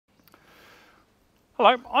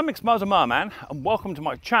Hello, I'm Micks Mowers Man and welcome to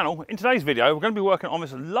my channel. In today's video we're going to be working on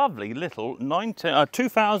this lovely little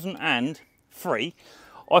 2003,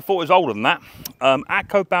 I thought it was older than that,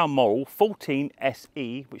 Atco Balmoral 14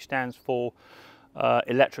 SE, which stands for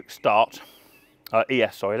electric start,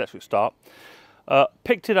 electric start.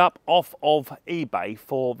 Picked it up off of eBay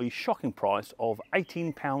for the shocking price of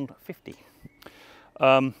 £18.50.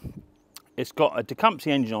 It's got a Tecumseh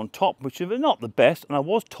engine on top, which is not the best, and I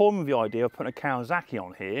was toying with the idea of putting a Kawasaki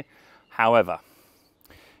on here. However,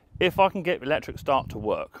 if I can get electric start to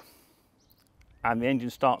work and the engine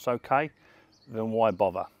starts okay, then why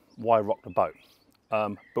bother? Why rock the boat?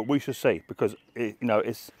 But we shall see, because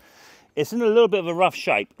it's in a little bit of a rough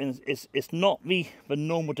shape, and it's not the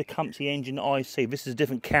normal Tecumseh engine that I see. This is a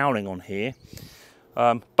different cowling on here,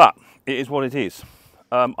 but it is what it is.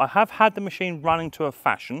 I have had the machine running to a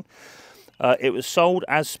fashion. It was sold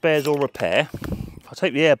as spares or repair. If I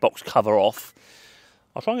take the airbox cover off,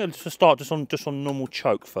 I'll try and get it to start just on normal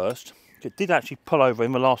choke first. It did actually pull over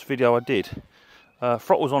in the last video I did.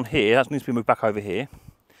 Throttle's on here, that needs to be moved back over here.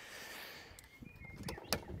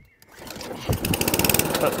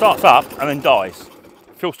 So it starts up and then dies.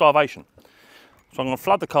 Fuel starvation. So I'm going to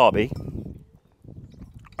flood the carby.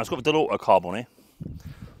 It's got the auto carb on here.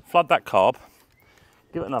 Flood that carb.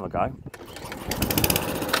 Give it another go.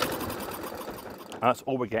 That's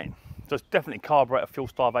all we're getting. So it's definitely carburetor fuel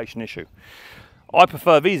starvation issue. I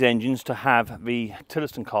prefer these engines to have the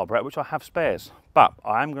Tillotson carburetor, which I have spares. But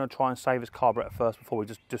I am going to try and save this carburetor first before we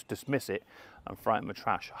just dismiss it and throw it in the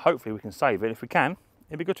trash. Hopefully we can save it. If we can,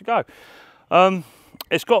 it'll be good to go.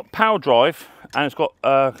 It's got power drive and it's got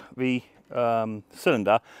the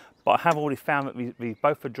cylinder, but I have already found that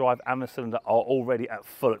both the drive and the cylinder are already at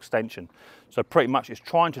full extension. So pretty much it's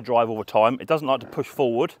trying to drive all the time. It doesn't like to push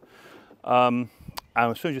forward.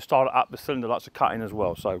 And as soon as you start it up, the cylinder likes to cut in as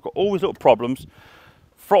well. So we've got all these little problems.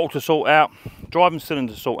 Throttle to sort out, driving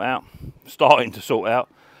cylinder to sort out, starting to sort out,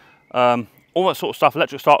 all that sort of stuff,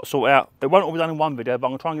 electric start to sort out. It won't all be done in one video, but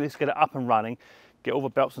I'm going to try and at least get it up and running, get all the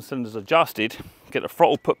belts and cylinders adjusted, get the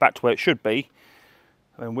throttle put back to where it should be,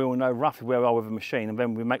 and we will know roughly where we are with the machine, and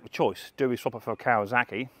then we make the choice. Do we swap it for a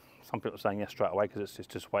Kawasaki? Some people are saying yes straight away because it's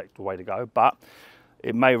just the way to go, but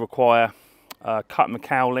it may require cutting the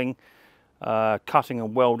cowling, cutting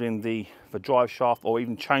and welding the drive shaft, or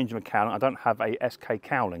even changing the cowling. I don't have a SK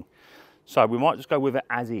cowling, so we might just go with it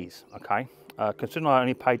as is, okay? Considering I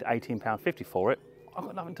only paid £18.50 for it, I've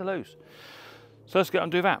got nothing to lose. So let's get on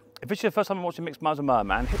and do that. If this is your first time you're watching Micks Mowers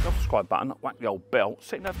Man, hit the subscribe button, whack the old bell,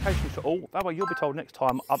 set notifications to all, that way you'll be told next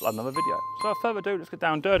time I upload another video. So without further ado, let's get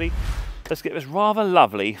down dirty. Let's get this rather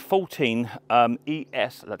lovely 14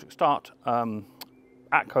 ES electric start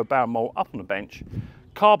Atco Balmoral up on the bench,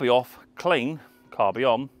 carby off, clean, carby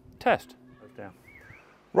on, test. Down.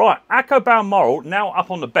 Right, Atco Balmoral now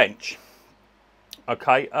up on the bench.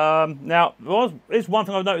 Okay, now there's one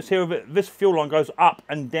thing I've noticed here of it, this fuel line goes up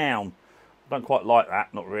and down. I don't quite like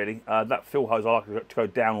that, not really. That fuel hose I like it to go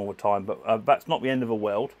down all the time, but that's not the end of the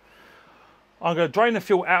world. I'm going to drain the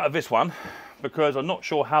fuel out of this one because I'm not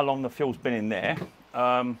sure how long the fuel's been in there.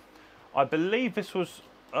 I believe this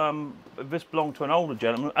belonged to an older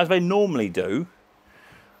gentleman, as they normally do.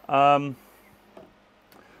 Let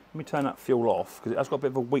me turn that fuel off because it has got a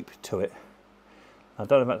bit of a weep to it. I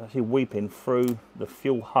don't know if that's actually weeping through the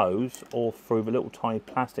fuel hose or through the little tiny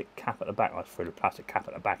plastic cap at the back. That's through the plastic cap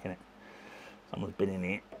at the back, innit? Someone's been in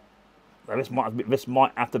here. So this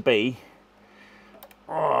might have to be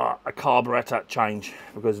a carburetor change,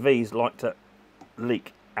 because these like to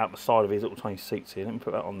leak out the side of these little tiny seats here. Let me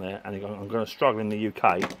put that on there, and I'm going to struggle in the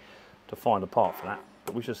UK to find a part for that,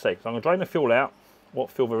 but we should see. So I'm going to drain the fuel out, what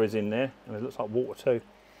fuel there is in there, and it looks like water too.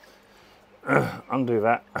 Undo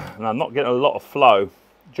that, and I'm not getting a lot of flow,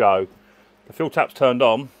 Joe. The fuel tap's turned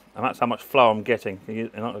on, and that's how much flow I'm getting, and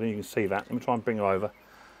I don't think you can see that. Let me try and bring her over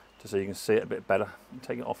just so you can see it a bit better.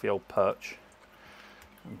 Take it off the old perch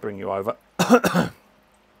and bring you over. Oh,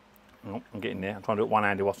 I'm getting there. I'm trying to do it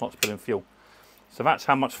one-handed whilst not spilling fuel. So that's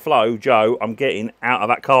how much flow, Joe, I'm getting out of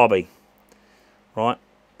that carby. Right,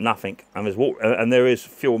 nothing, and there's water, and there is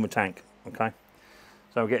fuel in the tank. Okay,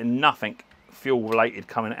 so we're getting nothing fuel related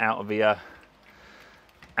coming out of the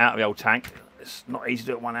old tank. It's not easy to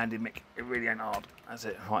do it one-handed, Mick. It really ain't hard. That's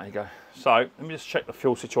it. Right, here you go. So let me just check the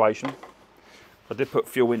fuel situation. I did put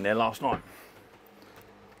fuel in there last night.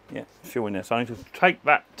 Yeah, fuel in there. So I need to take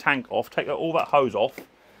that tank off, take all that hose off.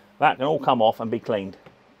 That can all come off and be cleaned.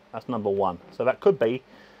 That's number one. So that could be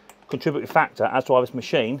a contributing factor as to why this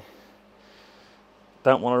machine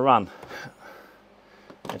don't want to run.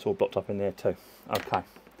 It's all blocked up in there too. Okay,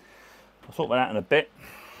 I'll sort that out in a bit.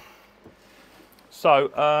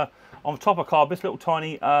 So On top of carb, this little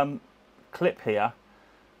tiny clip here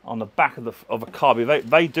on the back of a carby,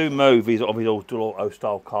 they do move, these auto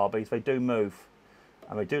style carbies, they do move,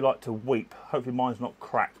 and they do like to weep. Hopefully mine's not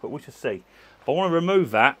cracked, but we shall see. But I want to remove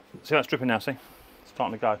that. See that's dripping now, see? It's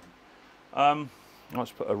starting to go. I'll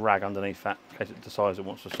just put a rag underneath that in case it decides it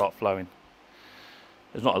wants to start flowing.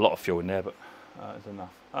 There's not a lot of fuel in there, but there's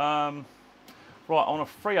enough. Right, on a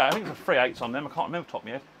 3/8, I think it's a 3/8 on them, I can't remember top of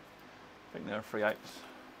my head. I think they're a 3/8.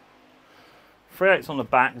 3/8 on the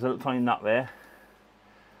back, there's a little tiny nut there.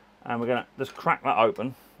 And we're going to just crack that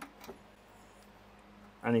open.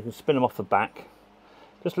 And you can spin them off the back.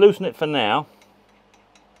 Just loosen it for now.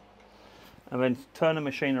 And then turn the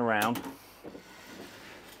machine around.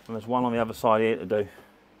 And there's one on the other side here to do.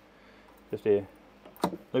 Just here.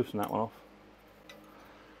 Loosen that one off.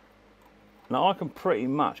 Now I can pretty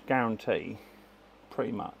much guarantee,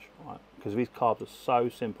 right, because these carbs are so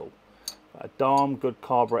simple, a darn good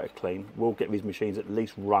carburetor clean will get these machines at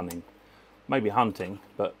least running. Maybe hunting,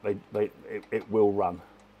 but it will run.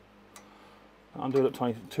 I'll do a little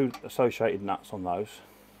tiny 2 associated nuts on those.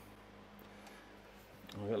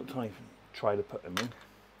 I've got a little tiny tray to put them in.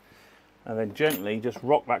 And then gently just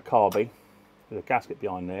rock that carby, there's a gasket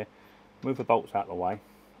behind there, move the bolts out of the way,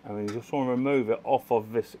 and then you just want to remove it off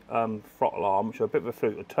of this throttle arm, which is a bit of a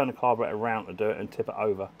fluke. Turn the carburetor around to do it and tip it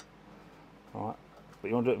over. Alright, but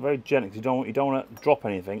you want to do it very gently because you don't want to drop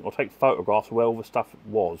anything or take photographs of where all the stuff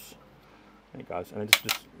was. There it goes, and then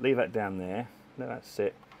just leave that down there, let that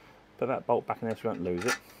sit, put that bolt back in there so you don't lose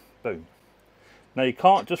it. Boom. Now you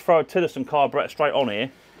can't just throw a Tillotson carburetor straight on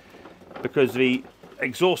here because the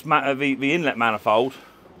exhaust the inlet manifold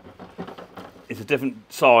is a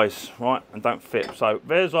different size, right, and don't fit. So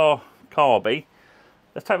there's our carby.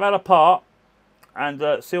 Let's take that apart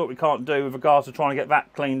and see what we can't do with regards to trying to get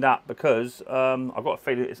that cleaned up, because I've got a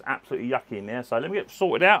feeling it's absolutely yucky in there. So let me get it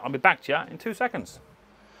sorted out. I'll be back to you in 2 seconds.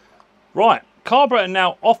 Right, carburetor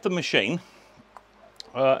now off the machine.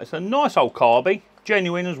 It's a nice old carby,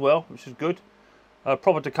 genuine as well, which is good.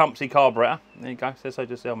 Proper Tecumseh carburetor. There you go, says so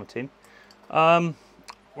just there on the tin.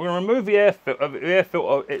 We're going to remove the air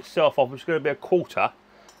filter itself off, which is going to be a quarter.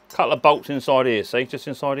 Couple of bolts inside here, see, just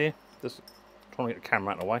inside here. Just trying to get the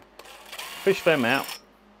camera out of the way. Fish them out.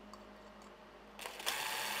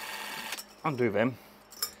 Undo them.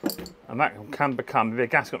 And that can become, there'll be a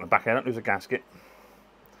gasket on the back end, don't lose a gasket.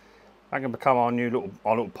 That can become our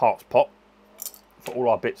little parts pot for all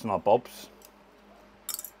our bits and our bobs.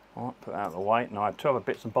 Alright, put that out of the way. Now I had 2 other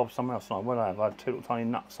bits and bobs somewhere else. Where do I have? I had 2 little tiny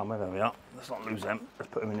nuts somewhere. There we are. Let's not lose them.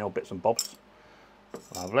 Let's put them in the old bits and bobs.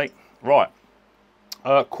 Lovely. Right.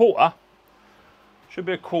 Quarter. Should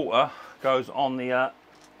be a quarter. Goes on the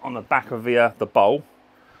back of the bowl.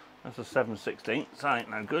 That's a 7/16. That ain't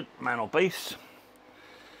no good. Man or beast.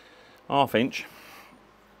 1/2 inch.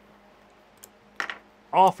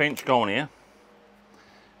 1/2 inch go on here.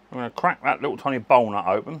 I'm going to crack that little tiny bowl nut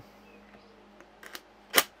open.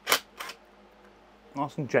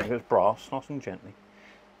 Nice and gently, it's brass, nice and gently.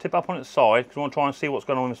 Tip up on its side because we want to try and see what's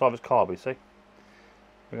going on inside this carby, see?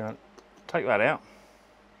 We're going to take that out.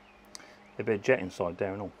 There'll be a jet inside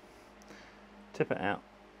there and all. Tip it out.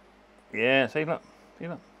 Yeah, see, look. See,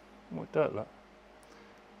 look. What dirt, look.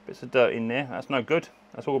 Bits of dirt in there, that's no good.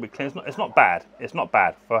 That's all will be clean. It's not bad. It's not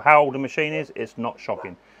bad. For how old the machine is, it's not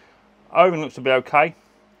shocking. Everything looks to be okay.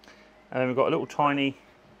 And then we've got a little tiny,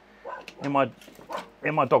 in my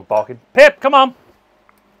dog barking. Pip, come on!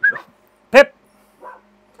 Pip!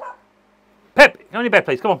 Pip, get on your bed,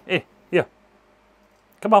 please. Come on, here.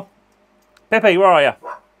 Come on. Pepe, where are you?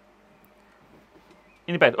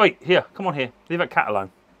 In your bed. Oi, here, come on here. Leave that cat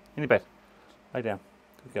alone. In your bed. Lay down.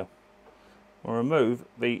 Good girl. We'll remove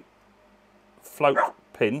the float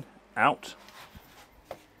pin out.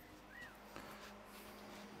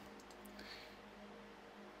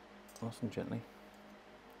 Nice and gently.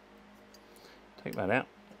 Take that out.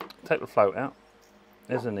 Take the float out.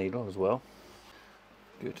 There's a needle as well.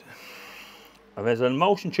 Good. And there's an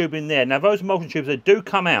emulsion tube in there. Now those emulsion tubes, they do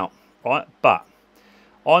come out, right? But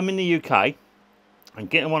I'm in the UK and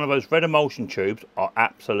getting one of those red emulsion tubes are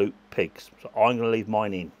absolute pigs. So I'm going to leave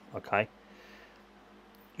mine in, okay?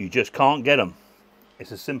 You just can't get them.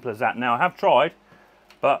 It's as simple as that. Now I have tried,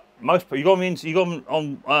 but most people, you got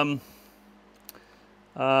them on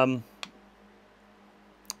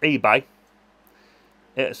eBay.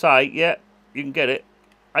 It'll say, yeah, you can get it,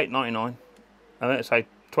 $8.99, and then it'll say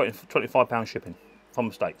 £25 shipping from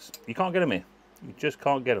the States. You can't get them here. You just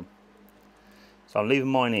can't get them. So I'm leaving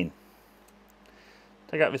mine in.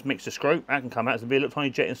 Take out this mixer screw. That can come out. There'll be a little tiny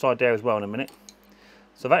jet inside there as well in a minute.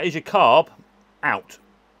 So that is your carb out,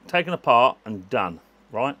 taken apart and done.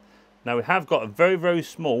 Right. Now we have got a very, very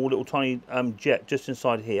small little tiny jet just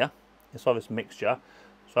inside here, inside this mixture.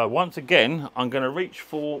 So once again, I'm going to reach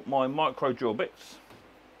for my micro drill bits,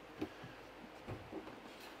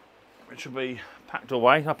 which will be packed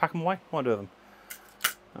away. Can I pack them away? What do I do with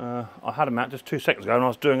them? I had them out just 2 seconds ago, and I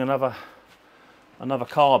was doing another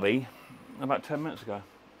carby about 10 minutes ago.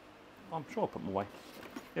 I'm sure I put them away.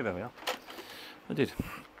 Yeah, there we are. I did.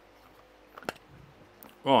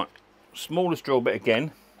 Right, smallest drill bit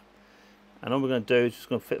again, and all we're going to do is just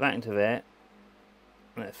going to fit that into there.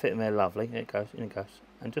 Let it fit in there, lovely. There it goes, in it goes.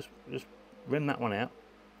 And just rim that one out.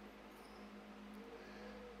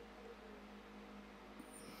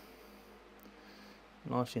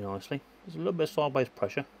 Nicely. There's a little bit of sideways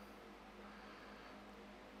pressure.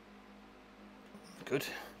 Good.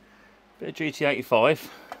 Bit of GT85.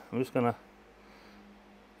 I'm just going to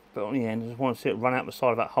put it on the end. I just want to see it run out the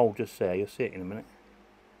side of that hole just there. You'll see it in a minute.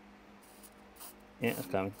 Yeah, it's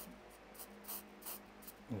going.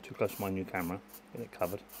 I'm too close to my new camera. Get it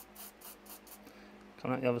covered.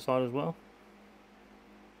 Come out the other side as well.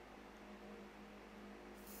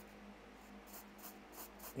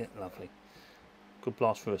 Yeah, lovely. Good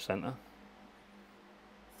blast through the centre.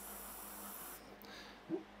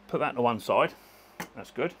 Put that to one side.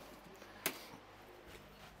 That's good.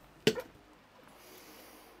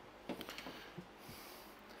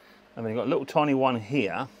 And then you've got a little tiny one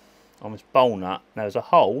here on this bowl nut. Now there's a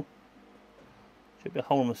hole. Should be a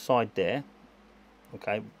hole on the side there.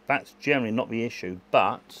 Okay, that's generally not the issue,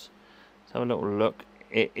 but let's have a little look.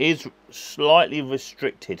 It is slightly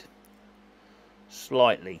restricted.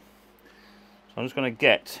 Slightly. So I'm just going to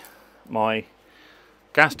get my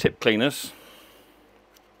gas tip cleaners.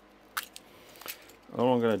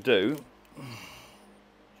 All I'm going to do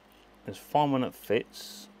is find one that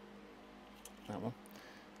fits. That one.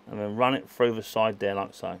 And then run it through the side there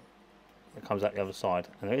like so. It comes out the other side.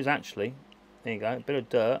 And there is actually, there you go, a bit of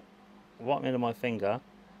dirt right in the end of my finger,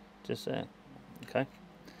 just there. Okay,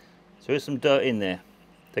 so there's some dirt in there.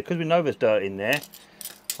 Because we know there's dirt in there,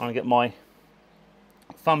 I'm going to get my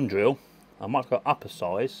thumb drill. I might go up a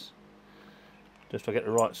size, just to get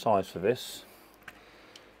the right size for this.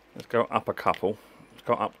 Let's go up a couple. Let's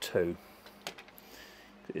go up 2.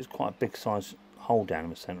 It's quite a big size hole down in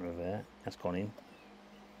the centre of there. That's gone in.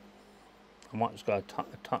 I might just go a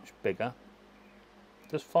touch bigger.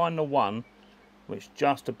 Just find the one which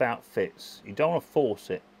just about fits. You don't want to force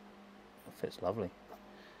it. It fits lovely.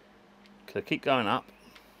 So keep going up.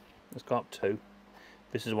 Let's go up 2.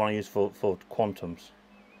 This is the one I use for quantums,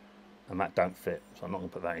 and that don't fit, so I'm not going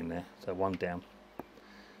to put that in there. So 1 down.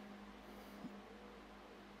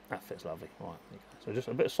 That fits lovely. Right, there you go. So just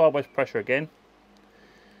a bit of sideways pressure again.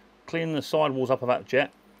 Cleaning the sidewalls up of that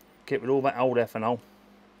jet. Get rid of all that old F&O.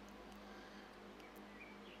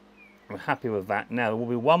 I'm happy with that. Now there will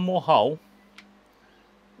be one more hole.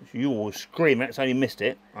 You will scream, that's only missed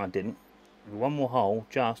it. I didn't. One more hole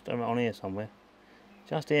just on here somewhere.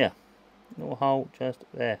 Just here. Little hole just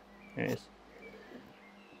there. There it is.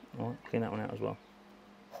 Alright, clean that one out as well.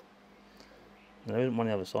 There isn't one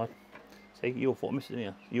on the other side. See, you all thought I missed it,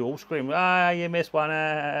 didn't you? You all scream, ah, you missed one.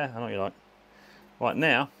 I know what you like. Right,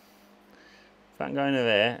 now, if that can go into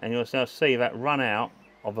there, and you'll now see that run out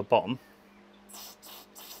of the bottom.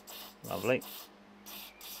 Lovely.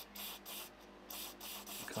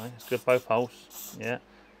 Okay, let's go both holes. Yeah.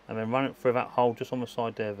 And then run it through that hole just on the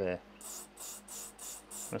side there.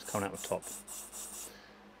 That's coming out the top.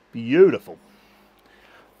 Beautiful.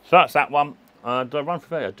 So that's that one. Did I run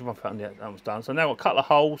through there? I did run through that, yeah, that one's done. So now I've got a couple of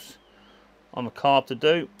holes on the carb to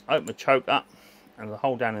do. Open the choke up, and there's a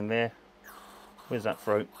hole down in there. Where's that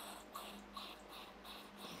through?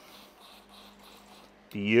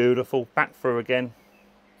 Beautiful. Back through again.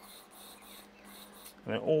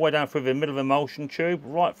 And then all the way down through the middle of the emulsion tube,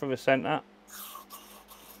 right through the centre.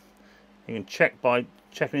 You can check by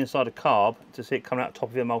checking inside the carb to see it coming out the top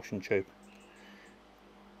of the emulsion tube.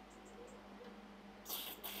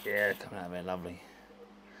 Yeah, coming out of there, lovely.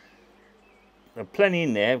 There's plenty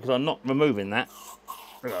in there because I'm not removing that.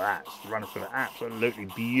 Look at that, it's running through it, absolutely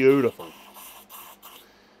beautiful.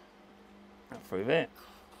 That through there.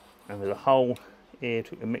 And there's a hole here,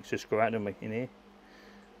 took the mixer screw out, didn't we? In here.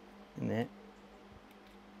 In there.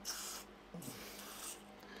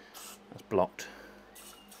 That's blocked.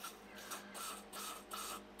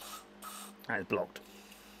 That is blocked.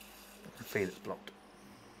 I can feel it's blocked.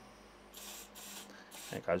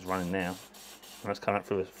 There it goes running now. And that's coming up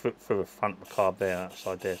through the front of the carb there,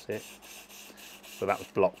 outside there, see it? So that was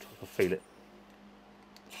blocked, I can feel it.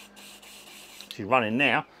 She's running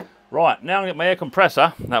now. Right, now I'm going to get my air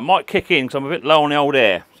compressor. That might kick in because I'm a bit low on the old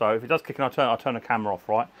air. So if it does kick in, I'll turn the camera off,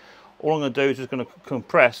 right? all I'm going to do is just going to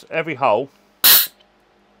compress every hole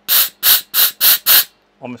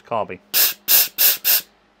on this carby.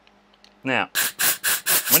 Now,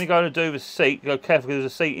 when you go to do the seat, go careful because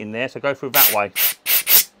there's a seat in there, so go through that way,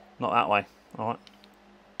 not that way. All right.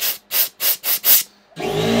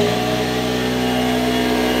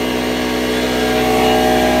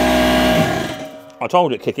 I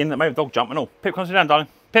told you to kick in, that made the dog jump and all. Pip, come sit down, darling.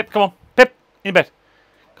 Pip, come on. Pip, in your bed.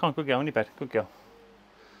 Come on, good girl, in your bed. Good girl.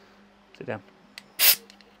 Sit down.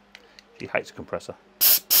 She hates a compressor.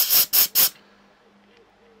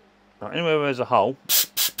 Right, anywhere where there's a hole,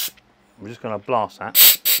 we're just going to blast that.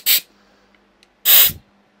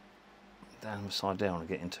 Down the side there I want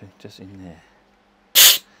to get into, just in there.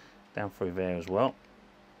 Down through there as well.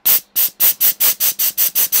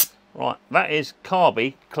 Right, that is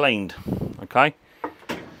carby cleaned, okay?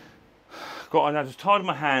 Got to now just tidy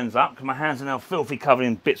my hands up because my hands are now filthy, covered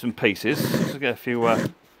in bits and pieces. Let's get a few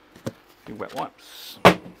wet wipes.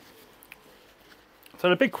 So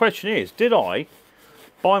the big question is, did I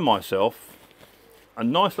buy myself a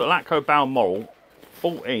nice little Atco Balmoral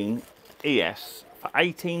 14 ES for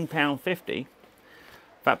 £18.50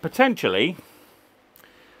 that potentially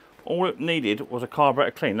all it needed was a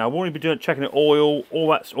carburetor clean? Now I've already been checking the oil, all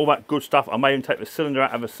that good stuff. I may even take the cylinder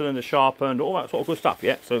out, have the cylinder sharpened, all that sort of good stuff.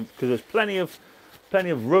 Yeah, so because there's plenty of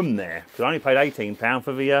room there. Because I only paid £18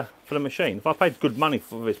 for the machine. If I paid good money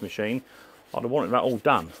for this machine, I'd have wanted that all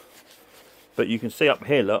done. But you can see up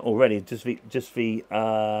here, look, already just the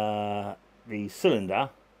cylinder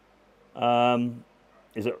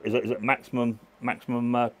is at maximum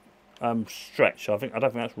stretch. I don't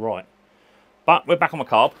think that's right. But we're back on my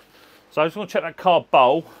carb. So I just want to check that carb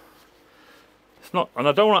bowl. It's not, and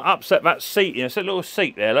I don't want to upset that seat. You know, it's a little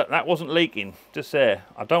seat there. Look, that wasn't leaking, just there.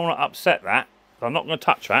 I don't want to upset that. So I'm not going to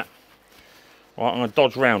touch that. Right, I'm going to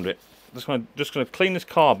dodge round it. Just going to clean this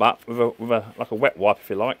carb up with like a wet wipe, if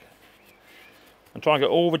you like, and try and get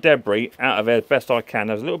all the debris out of there as best I can.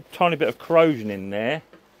 There's a little tiny bit of corrosion in there.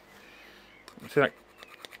 See that?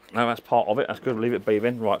 No, that's part of it. That's good. Leave it be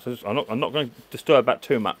then. Right, so I'm not going to disturb that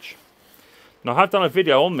too much. Now, I have done a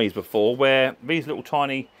video on these before where these little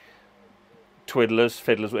tiny twiddlers,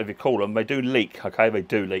 fiddlers, whatever you call them, they do leak, okay? They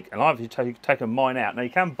do leak. And I've taken mine out. Now,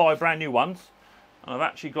 you can buy brand new ones. And I've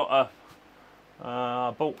actually got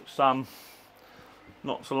I bought some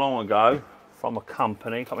not so long ago from a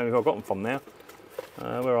company. I can't remember who I got them from now.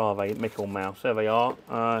 Where are they? Mick or Mouse. There they are.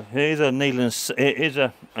 Here's a needle and here's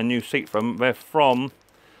a new seat from. They're from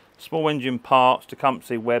Small Engine Parts,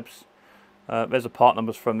 Tecumseh Webs. There's the part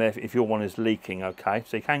numbers from there if your one is leaking, okay?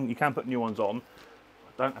 So you can put new ones on.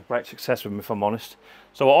 I don't have great success with them, if I'm honest.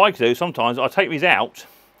 So what I do sometimes, I take these out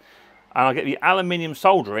and I get the aluminium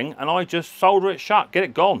soldering and I just solder it shut, get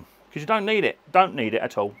it gone. Because you don't need it. Don't need it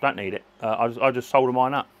at all. Don't need it. I just solder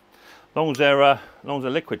mine up. As long as they're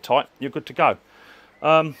liquid tight, you're good to go.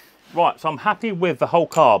 Right, so I'm happy with the whole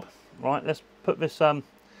carb. Right, let's put this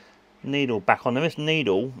needle back on. Now this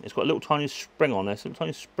needle, it's got a little tiny spring on there. So a little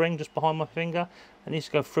tiny spring just behind my finger. It needs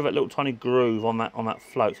to go through that little tiny groove on that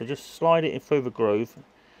float. So just slide it in through the groove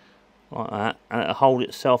like that, and it'll hold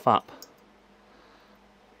itself up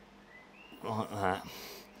like that.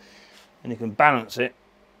 And you can balance it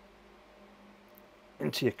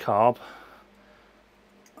into your carb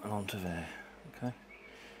and onto there. Okay.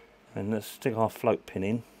 And let's stick our float pin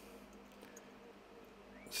in.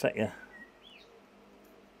 Set it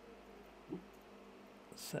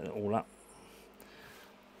all up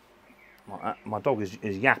like that. My dog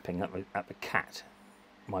is yapping at the cat.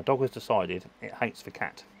 My dog has decided it hates the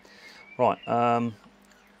cat. Right,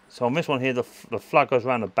 so on this one here, the flood goes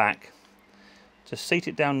around the back. Just seat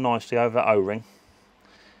it down nicely over that O-ring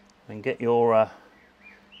and get your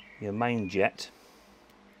main jet.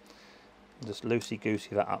 Just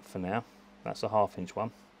loosey-goosey that up for now. That's a 1/2 inch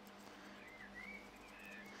one.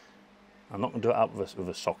 I'm not going to do it up with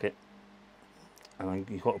a socket. And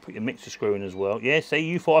you've got to put your mixer screw in as well. Yeah, see,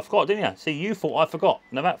 you thought I forgot, didn't you? See, you thought I forgot.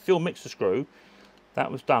 Now that fuel mixer screw,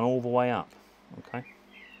 that was done all the way up. Okay.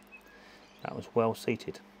 That was well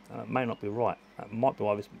seated. It may not be right. That might be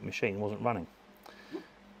why this machine wasn't running.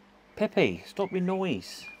 Peppy, stop your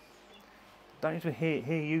noise. Don't need to hear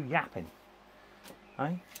you yapping.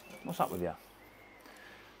 Hey? What's up with you?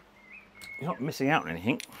 You're not missing out on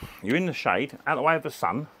anything. You're in the shade, out of the way of the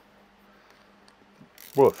sun.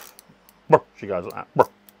 Woof. Brr, she goes like that. Brr.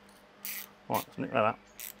 Right, snick like that.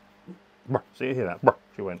 Brr. See, you hear that? Brr.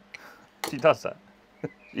 She went. She does that.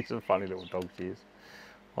 She's a funny little dog, she is.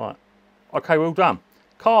 Right. Okay, well done.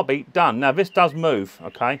 Carby done. Now this does move,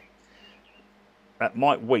 okay? That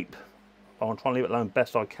might weep. I'm trying to leave it alone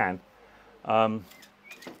best I can.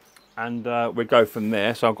 and we go from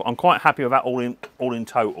there. So I'm quite happy with that all in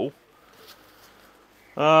total.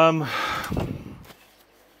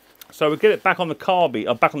 So we get it back on the carby,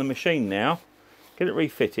 or back on the machine now, get it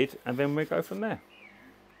refitted, and then we go from there.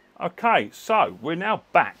 Okay, so we're now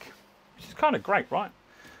back, which is kind of great, right?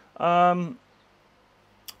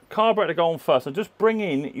 Carburetor go on first, so just bring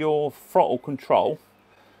in your throttle control,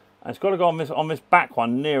 and it's got to go on this back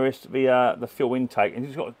one nearest the fuel intake, and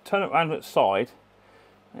you've got to turn it around to its side.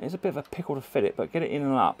 It's a bit of a pickle to fit it, but get it in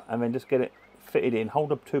and up, and then just get it fitted in.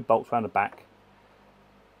 Hold up 2 bolts around the back,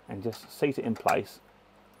 and just seat it in place,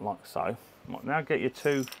 like so. Right, now get your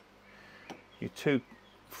two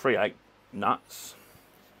 3/8 nuts.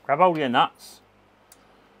 Grab hold of your nuts,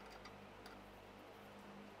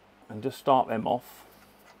 and just start them off.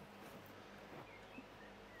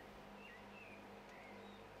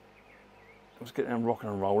 Let's get them rocking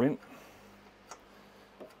and rolling.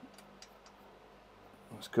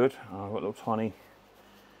 That's good. I've got a little tiny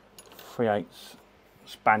 3/8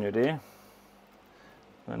 Spaniard here.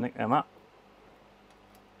 I'm going to nick them up.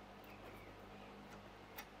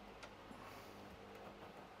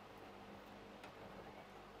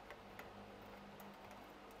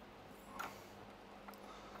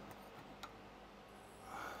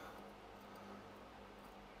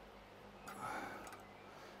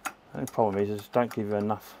 The only problem is don't give you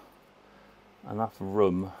enough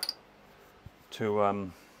room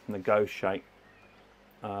to negotiate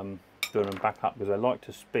doing them back up, because they like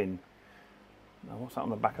to spin. Now, what's that on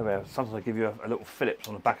the back of there? Sometimes they give you a little Phillips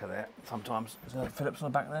on the back of there. Sometimes is there a Phillips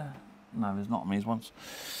on the back there? No, there's not on these ones.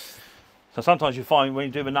 So sometimes you find when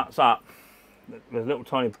you do the nuts up, there's a little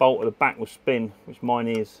tiny bolt at the back will spin, which mine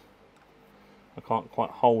is. I can't quite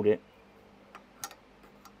hold it.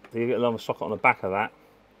 So you get another socket on the back of that.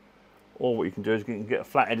 Or what you can do is you can get a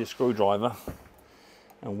flat-headed screwdriver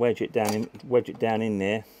and wedge it down in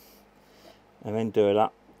there, and then do it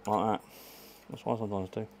up like that. That's what I sometimes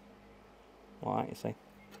do. Like that, you see.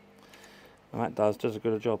 And that does a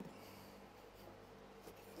good job.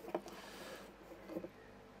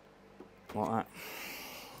 Like that.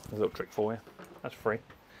 There's a little trick for you. That's free.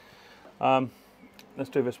 Let's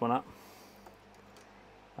do this one up.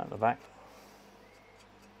 At the back.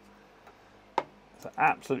 It's an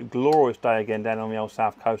absolutely glorious day again down on the old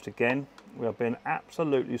south coast again. We are being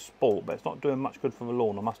absolutely spoilt, but it's not doing much good for the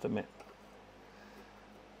lawn, I must admit.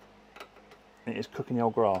 It is cooking the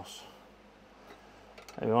old grass.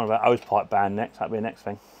 Maybe one about hose pipe ban next. That'll be the next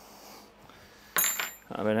thing.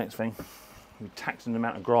 That'll be the next thing. You're taxing the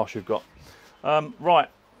amount of grass you've got. Right.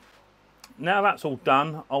 Now that's all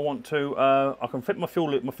done, I want to. I can fit my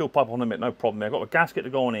fuel pipe on the mitt, no problem. I've got a gasket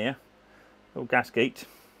to go on here. Little gasket.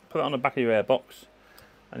 Put it on the back of your airbox.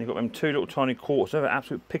 And you've got them 2 little tiny quarters. They're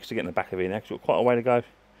absolute pigs to get in the back of here now, because you've got quite a way to go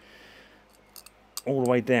all the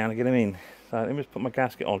way down to get them in. So let me just put my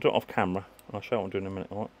gasket on. I'll do it off camera, and I'll show you what I'm doing in a minute.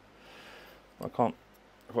 All right. I've got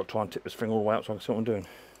to try and tip this thing all the way out so I can see what I'm doing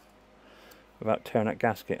without tearing that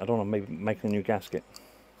gasket. I don't want to maybe make a new gasket.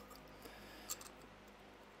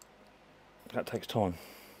 That takes time,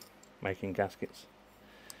 making gaskets.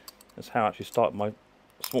 That's how I actually started my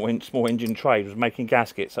small engine trade, was making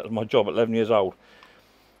gaskets. That was my job at 11 years old.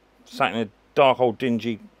 Sat in a dark old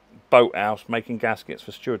dingy boathouse making gaskets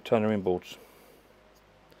for Stuart Turner inboards.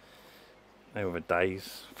 They were the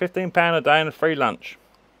days. £15 a day and a free lunch.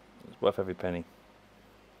 It's worth every penny.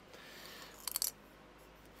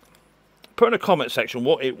 Put in the comment section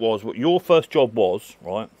what it was, what your first job was,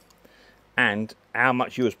 right? And how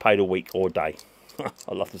much you was paid a week or a day.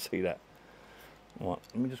 I'd love to see that. Right,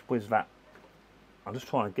 let me just whiz that. I'm just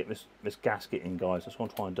trying to get this gasket in, guys. That's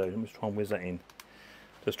what I'm trying to do. Let me just try and whiz that in.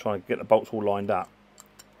 Just trying to get the bolts all lined up,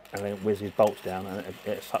 and then whiz these bolts down, and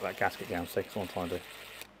it'll suck that gasket down. See, that's what I'm trying to do.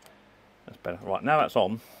 That's better. Right, now that's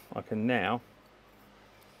on, I can now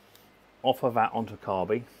offer that onto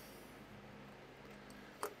carby.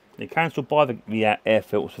 You can still buy the air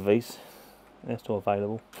filters for these. They're still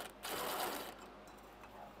available.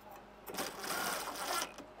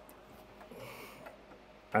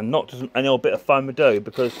 And not just any old bit of foam would do,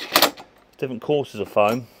 because different courses of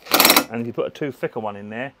foam. And if you put a too thicker one in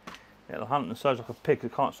there, it'll hunt and surge like a pig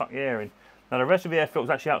because it can't suck the air in. Now the rest of the air filter is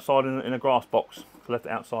actually outside in a grass box. I left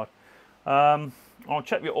it outside. I'll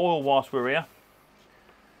check the oil whilst we're here.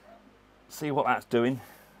 See what that's doing.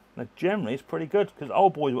 Now generally it's pretty good, because an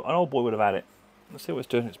old boy would have had it. Let's see what it's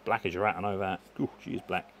doing. It's black as your rat, I know that. Ooh, she is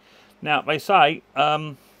black. Now they say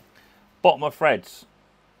bottom of threads.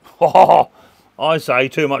 I say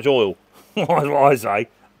too much oil. That's what I say.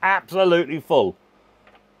 Absolutely full.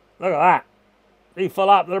 Look at that. He full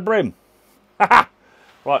up to the brim.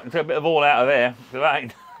 Right, take a bit of oil out of there. That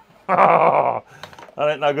ain't. That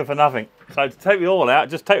ain't no good for nothing. So to take the oil out,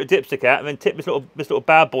 just take the dipstick out and then tip this little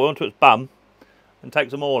bad boy onto its bum and take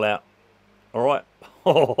some oil out. All right.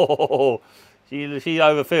 Oh, she's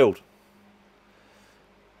overfilled.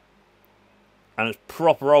 And it's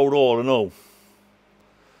proper old oil and all.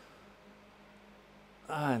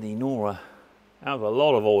 Holy Nora, that was a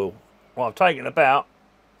lot of oil. Well, I've taken about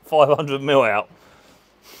 500 mil out.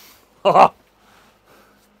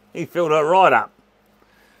 He filled her right up.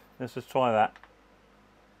 Let's just try that.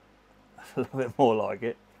 That's a little bit more like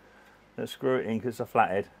it. Let's screw it in because it's a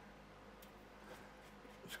flathead.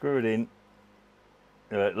 Screw it in.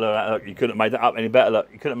 Look, you couldn't have made that up any better. Look,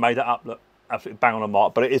 you couldn't have made that up. Look, absolutely bang on the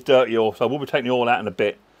mark. But it is dirty oil, so we'll be taking the oil out in a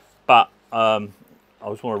bit. But I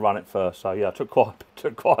just want to run it first. So yeah, I took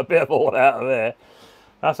quite a bit of oil out of there.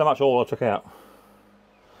 That's how much oil I took out.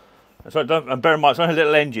 So and bear in mind, it's only a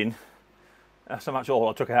little engine. That's how much oil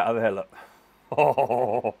I took out of there. Look.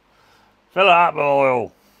 Oh, fill it up with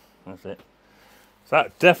oil. That's it. So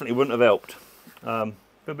that definitely wouldn't have helped. A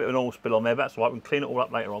bit of an oil spill on there, but that's all right. We can clean it all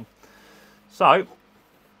up later on. So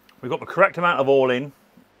we've got the correct amount of oil in,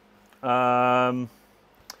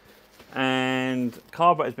 and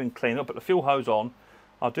carburetor's been cleaned up. Put the fuel hose on.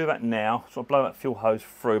 I'll do that now. So I'll blow that fuel hose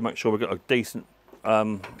through. Make sure we've got a decent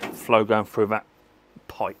flow going through that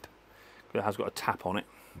pipe. It has got a tap on it,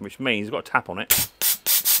 which means it's got a tap on it.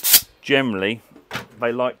 Generally,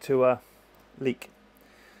 they like to leak.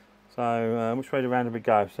 So which way around do we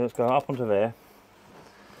go? So let's go up onto there.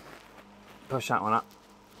 Push that one up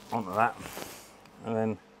onto that, and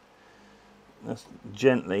then let's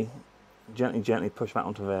gently push that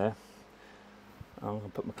onto there. I'm going to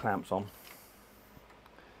put my clamps on.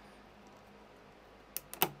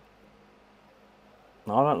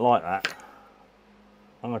 No, I don't like that.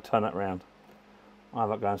 I'm going to turn that round. I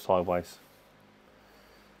like going sideways.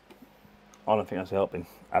 I don't think that's helping.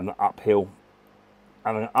 Having an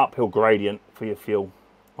uphill gradient for your fuel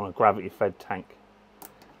on a gravity-fed tank.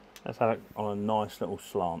 Let's have it on a nice little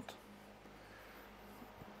slant.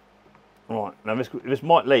 Right, now this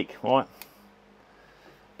might leak, right?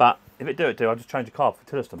 But if it do, I'll just change the carb for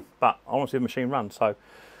Tillotson. But I want to see the machine run, so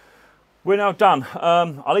we're now done.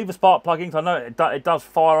 I'll leave the spark plug in because I know it does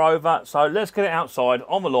fire over. So let's get it outside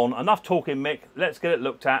on the lawn. Enough talking, Mick. Let's get it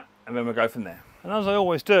looked at, and then we'll go from there. And as I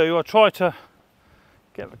always do, I try to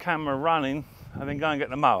get the camera running and then go and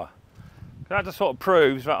get the mower. That just sort of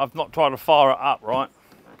proves that I've not tried to fire it up, right?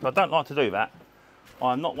 I don't like to do that.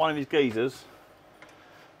 I'm not one of these geezers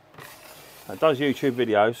that does YouTube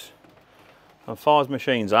videos and fires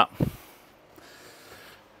machines up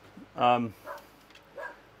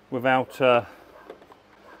without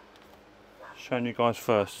showing you guys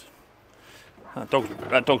first. That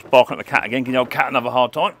dog's barking at the cat again. Give the old cat another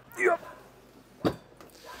hard time. Yep.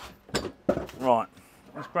 Right,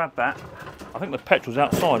 let's grab that. I think the petrol's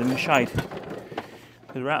outside in the shade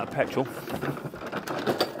because we're out of petrol.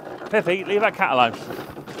 Piffy, leave that cat alone.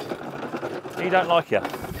 He don't like you.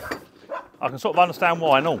 I can sort of understand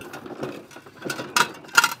why and all.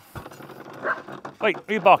 Wait, who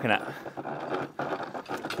are you barking at?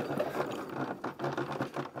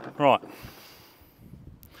 Right.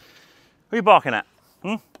 Who are you barking at?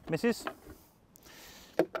 Missus?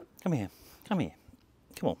 Come here. Come here.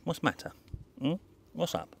 Come on, what's the matter?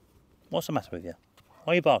 What's up? What's the matter with you?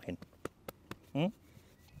 Why are you barking? You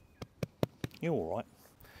all right?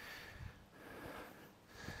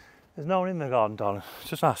 There's no one in the garden, darling.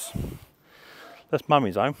 It's just us. That's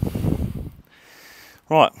Mummy's home.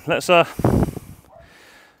 Right, let's put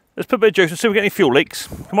a bit of juice and see if we get any fuel leaks.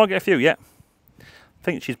 Come on, get a few yet. I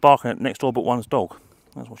think she's barking at next door but one's dog.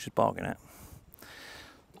 That's what she's barking at.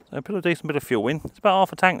 So put a decent bit of fuel in. It's about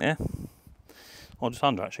half a tank there. Or just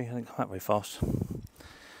under actually. I think that very fast.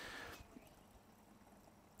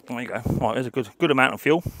 There you go. Right, there's a good amount of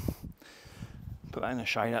fuel. Put that in the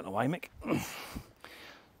shade out of the way, Mick.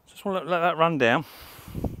 Just want to let that run down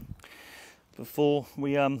before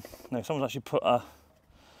we no, someone's actually put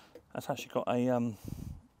that's actually got a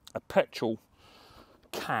petrol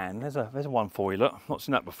can. There's a one for you. Look, I've not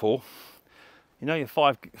seen that before. You know your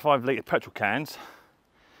 5 litre petrol cans.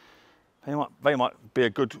 They might be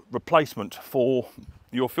a good replacement for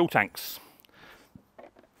your fuel tanks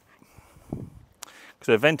because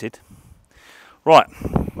they're vented. Right.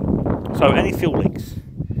 So any fuel leaks?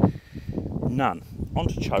 None.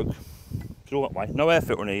 Onto choke. It's all that way. No air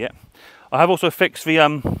filter in here yet. I have also fixed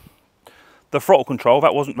the throttle control.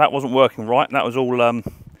 That wasn't working right. That was all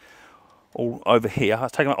over here.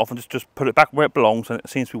 I've taken that off and just put it back where it belongs, and it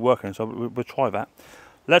seems to be working. So we'll try that.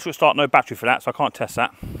 Electrical start, no battery for that, so I can't test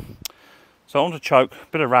that. So onto choke,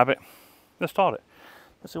 bit of rabbit. Let's start it.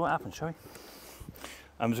 Let's see what happens, shall we?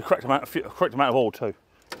 And there's a correct amount of oil too.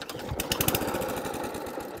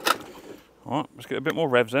 All right, let's get a bit more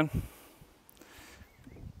revs in.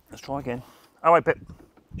 Let's try again. Oh wait, Pip.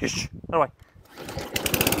 Shh. Oh wait.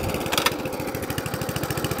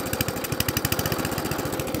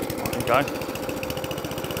 Right, there you go.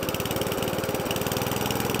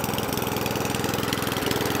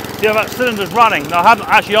 See how that cylinder's running? Now, I haven't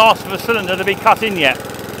actually asked for the cylinder to be cut in yet.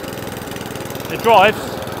 It drives.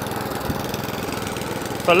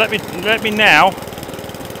 So let me now.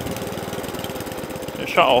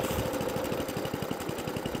 Let's shut off.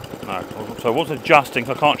 No. So what's adjusting?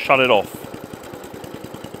 So I can't shut it off.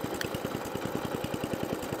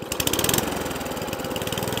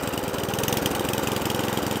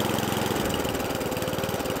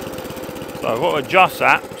 So I've got to adjust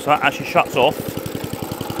that so that actually shuts off.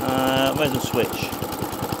 Where's the switch?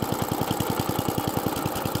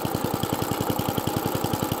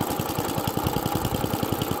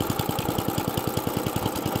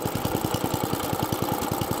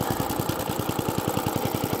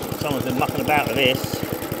 Someone's been mucking about with this.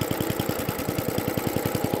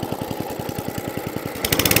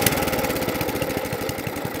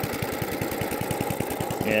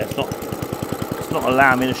 Yeah, it's not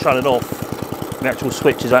allowing me to shut it off. The actual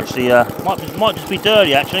switch is actually might just be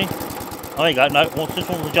dirty actually. Oh, there you go. No, this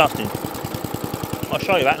one's adjusting. I'll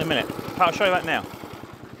show you that in a minute. I'll show you that now.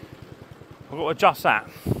 I've got to adjust that.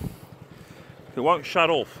 It won't shut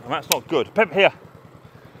off, and that's not good. Pip, here.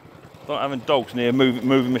 Not having dogs near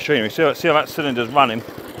moving machinery. See how that cylinder's running.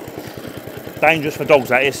 Dangerous for dogs,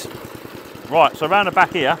 that is. Right, so around the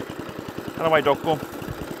back here. Run away, dog. Go on.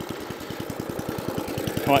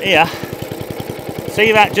 Right here.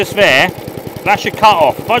 See that just there? That should cut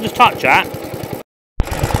off. If I just touch that,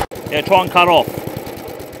 yeah, try and cut off.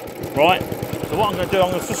 Right. So what I'm going to do,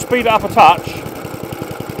 I'm going to just speed it up a touch.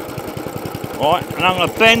 Right, and I'm going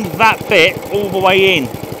to bend that bit all the way in.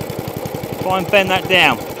 Try and bend that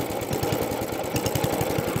down.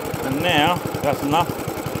 And now that's enough.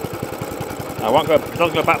 No, it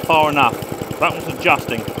doesn't go back far enough. That one's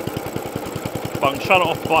adjusting. But I can shut it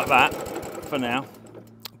off like that for now.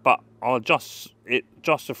 But I'll adjust the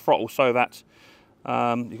throttle so that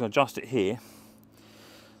you can adjust it here,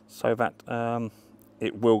 so that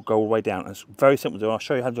it will go all the way down. It's very simple to do. I'll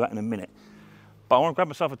show you how to do that in a minute. But I want to grab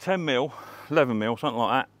myself a 10mm, 11mm, something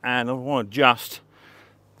like that, and I want to adjust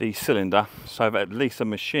the cylinder so that at least the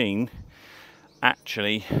machine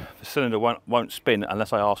actually, the cylinder won't spin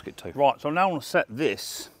unless I ask it to. Right, so now I want to set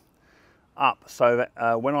this up so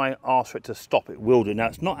that when I ask for it to stop, it will do. Now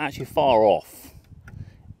it's not actually far off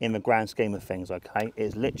in the grand scheme of things, okay?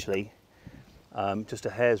 It's literally just a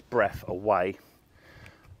hair's breadth away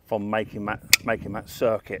from making that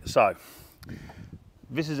circuit. So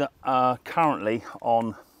this is currently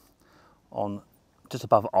on just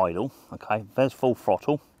above idle, okay? There's full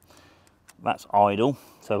throttle. That's idle.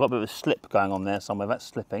 So I've got a bit of a slip going on there somewhere. That's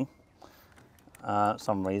slipping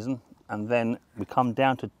some reason. And then we come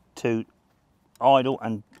down to idle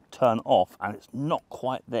and turn off, and it's not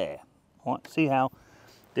quite there. All right, see how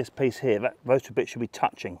this piece here, those two bits should be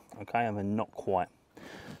touching, okay, and they're not quite.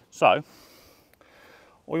 So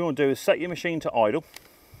all you want to do is set your machine to idle,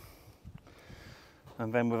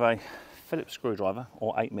 and then with a Phillips screwdriver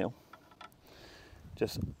or 8mm,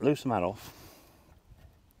 just loosen that off.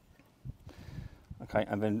 Okay,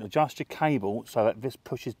 and then adjust your cable so that this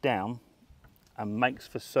pushes down and makes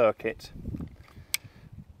the circuit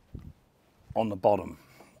on the bottom.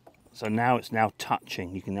 So now it's now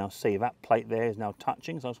touching. You can now see that plate there is now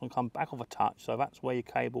touching. So I'm just going to come back off a touch. So that's where your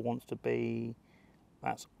cable wants to be.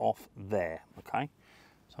 That's off there, okay?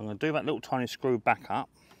 So I'm going to do that little tiny screw back up.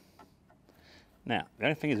 Now, the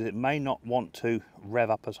only thing is it may not want to rev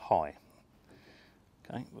up as high.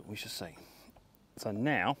 Okay, but we shall see. So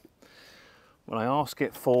now, when I ask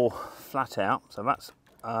it for flat out, so that's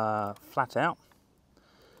flat out,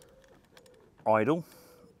 idle,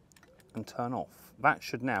 and turn off. That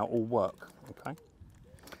should now all work, okay?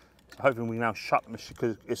 So hopefully we now shut the machine,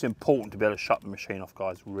 because it's important to be able to shut the machine off,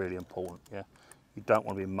 guys, really important, yeah? You don't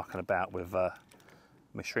want to be mucking about with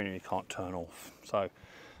machinery you can't turn off. So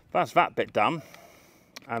that's that bit done.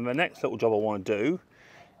 And the next little job I want to do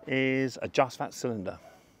is adjust that cylinder.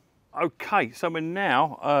 Okay, so we're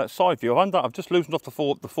now side view. I've just loosened off the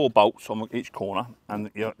four bolts on each corner,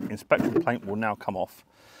 and your inspection plate will now come off.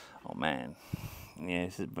 Oh man, yeah,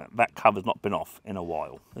 that cover's not been off in a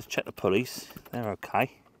while. Let's check the pulleys. They're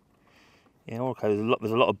okay. Yeah, okay.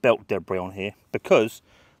 There's a lot of belt debris on here because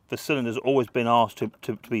the cylinder's always been asked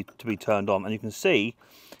to be turned on, and you can see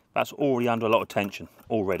that's already under a lot of tension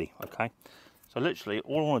already. Okay, so literally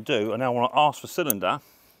all I want to do, and now I want to ask the cylinder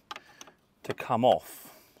to come off.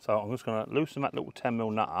 So I'm just going to loosen that little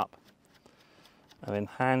 10mm nut up and then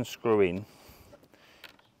hand screw in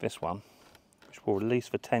this one, which will release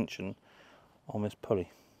the tension on this pulley.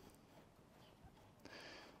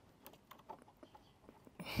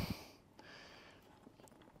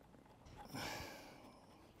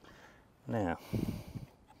 Now,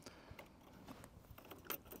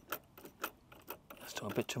 still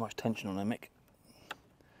a bit too much tension on there, Mick.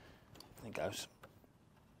 There it goes.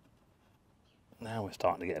 Now we're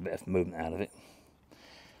starting to get a bit of movement out of it.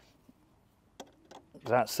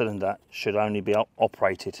 That cylinder should only be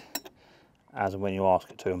operated as and when you ask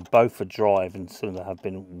it to, and both the drive and cylinder have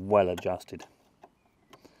been well adjusted.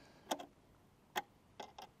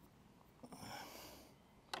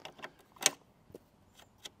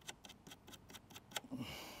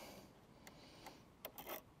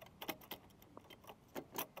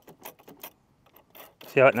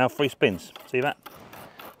 See how it now free spins? See that?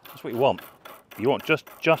 That's what you want. You want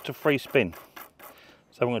just a free spin.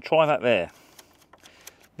 So I'm going to try that there.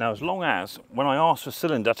 Now, as long as when I ask the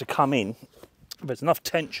cylinder to come in, there's enough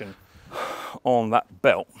tension on that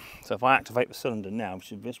belt. So if I activate the cylinder now,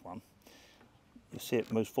 which is this one, you see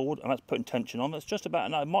it moves forward, and that's putting tension on. That's just about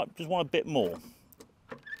enough. I might just want a bit more.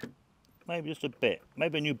 Maybe just a bit.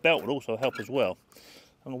 Maybe a new belt would also help as well.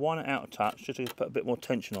 I'm going to wind it out a touch just to put a bit more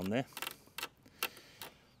tension on there.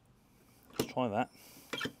 Let's try that.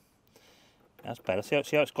 That's better. See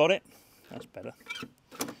how it's got it? That's better.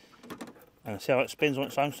 And see how it spins on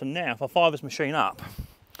its own. So now, if I fire this machine up,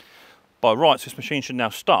 by rights, this machine should now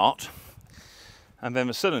start, and then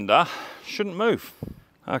the cylinder shouldn't move.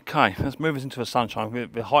 Okay, let's move this into the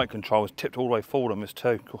sunshine. The height control is tipped all the way forward on this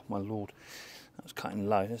too. Oh my lord, that was cutting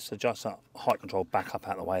low. Let's adjust that height control back up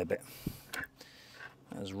out of the way a bit.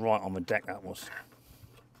 That was right on the deck, that was.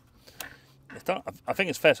 I think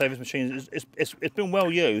it's fair to say this machine it's been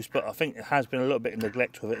well used, but I think it has been a little bit of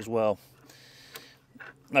neglect with it as well.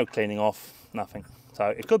 No cleaning off, nothing. So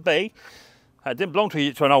it could be it didn't belong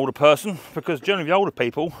to an older person, because generally the older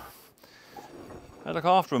people, they look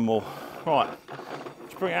after them more. Right,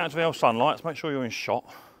 let's bring it out into the sunlight. Let's make sure you're in shot.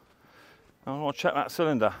 I want to check that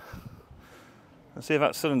cylinder and see if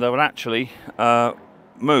that cylinder will actually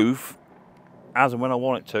move as and when I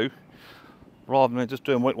want it to, rather than just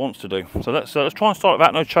doing what it wants to do. So let's try and start with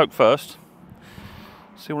that no choke first.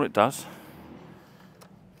 See what it does.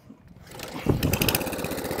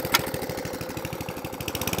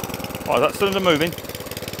 Right, is that cylinder moving?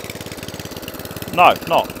 No,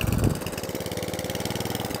 not.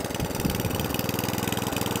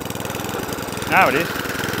 Now it is.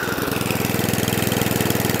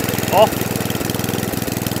 Off.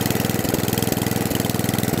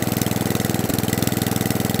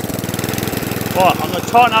 Right, I'm going to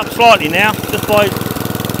tighten up slightly now, just by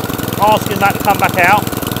asking that to come back out.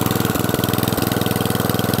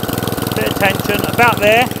 Bit of tension, about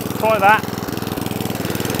there, try that.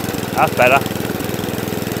 That's better.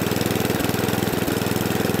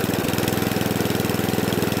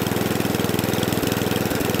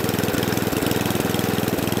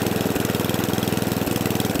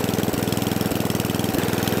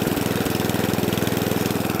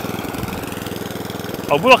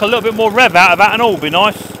 I would like a little bit more rev out of that and all, would be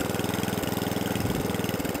nice.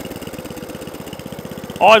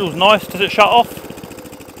 Idle's nice. Does it shut off?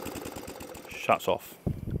 Shuts off.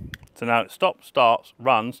 So now it stops, starts,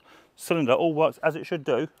 runs. Cylinder all works as it should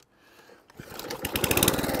do.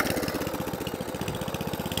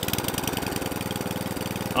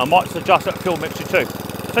 I might adjust that fuel mixture too.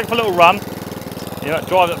 Take for a little run. Yeah,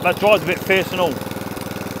 that drives a bit fierce and all.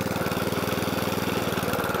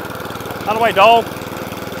 Out of the way, dog.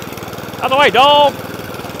 Out of the way, dog.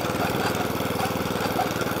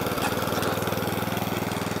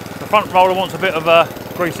 The front roller wants a bit of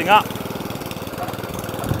greasing up.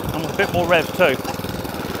 And a bit more rev too.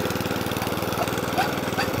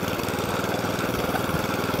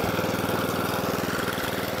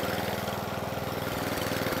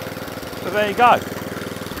 So there you go.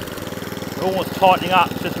 It all wants tightening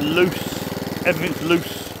up, it's just loose. Everything's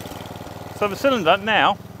loose. So the cylinder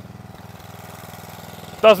now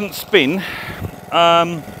doesn't spin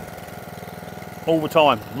all the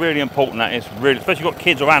time. Really important, that is, really, especially if you've got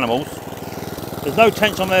kids or animals. There's no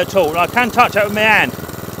tension on there at all. And I can touch that with my hand.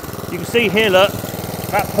 You can see here, look,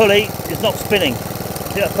 that pulley is not spinning.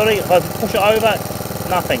 See that pulley? If I push it over,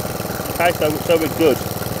 nothing. Okay, so we're good.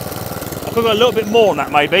 I could go a little bit more on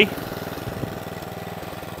that maybe.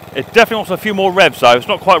 It definitely wants a few more revs though. It's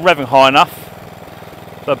not quite revving high enough.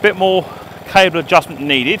 So a bit more cable adjustment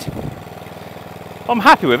needed. I'm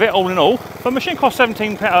happy with it all in all. The machine costs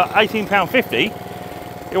 £18.50.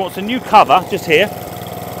 It wants a new cover just here.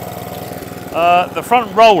 The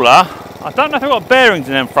front roller, I don't know if they've got bearings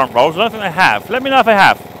in them front rollers. I don't think they have. Let me know if they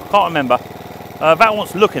have. I can't remember. That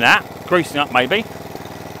wants looking at, greasing up maybe.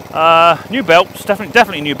 New belts,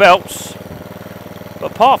 definitely new belts.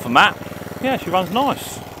 But apart from that, yeah, she runs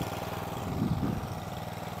nice.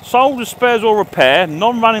 Sold as spares or repair,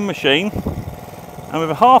 non-running machine. And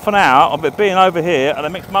with half an hour of it being over here at the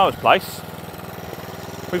Micks Mowers place,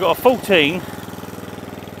 we've got a 14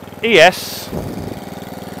 ES.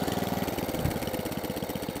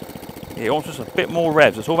 Yeah, it wants just a bit more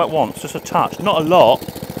revs, that's all that wants, just a touch, not a lot.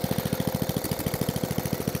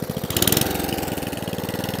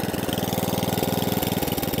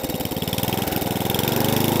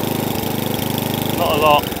 Not a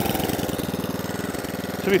lot.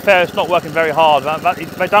 To be fair, it's not working very hard.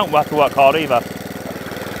 They don't work hard either.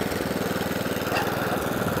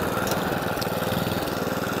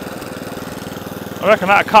 I reckon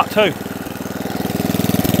that'll cut too.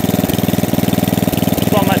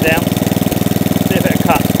 Run that down. See if it'll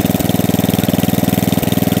cut.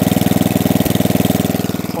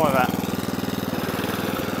 Try that.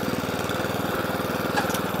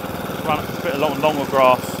 Just run a bit along longer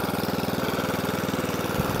grass.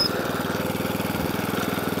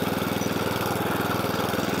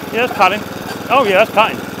 Yeah, that's cutting. Oh yeah, that's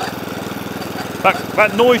cutting.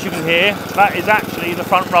 That noise you can hear, that is actually the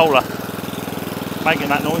front roller making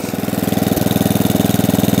that noise.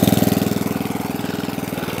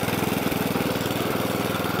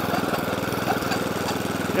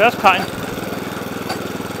 Yeah, that's cutting.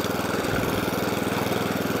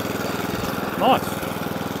 Nice.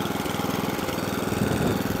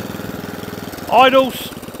 Idles.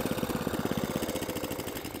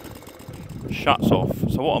 Shuts off.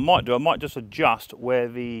 So what I might do, I might just adjust where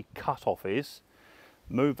the cut-off is,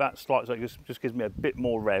 move that slightly so it just gives me a bit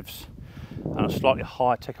more revs and a slightly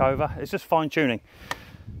higher tick over. It's just fine-tuning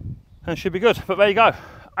and it should be good. But there you go,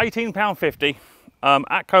 £18.50,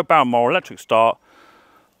 Atco Balmoral electric start,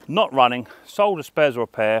 not running, sold as spares or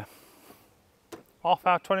repair, half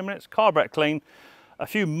hour, 20 minutes, carburetor clean, a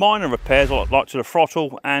few minor repairs like to the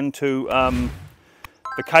throttle and to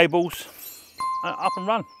the cables. Up and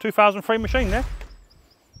run. 2003 machine there.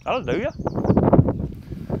 That'll do ya.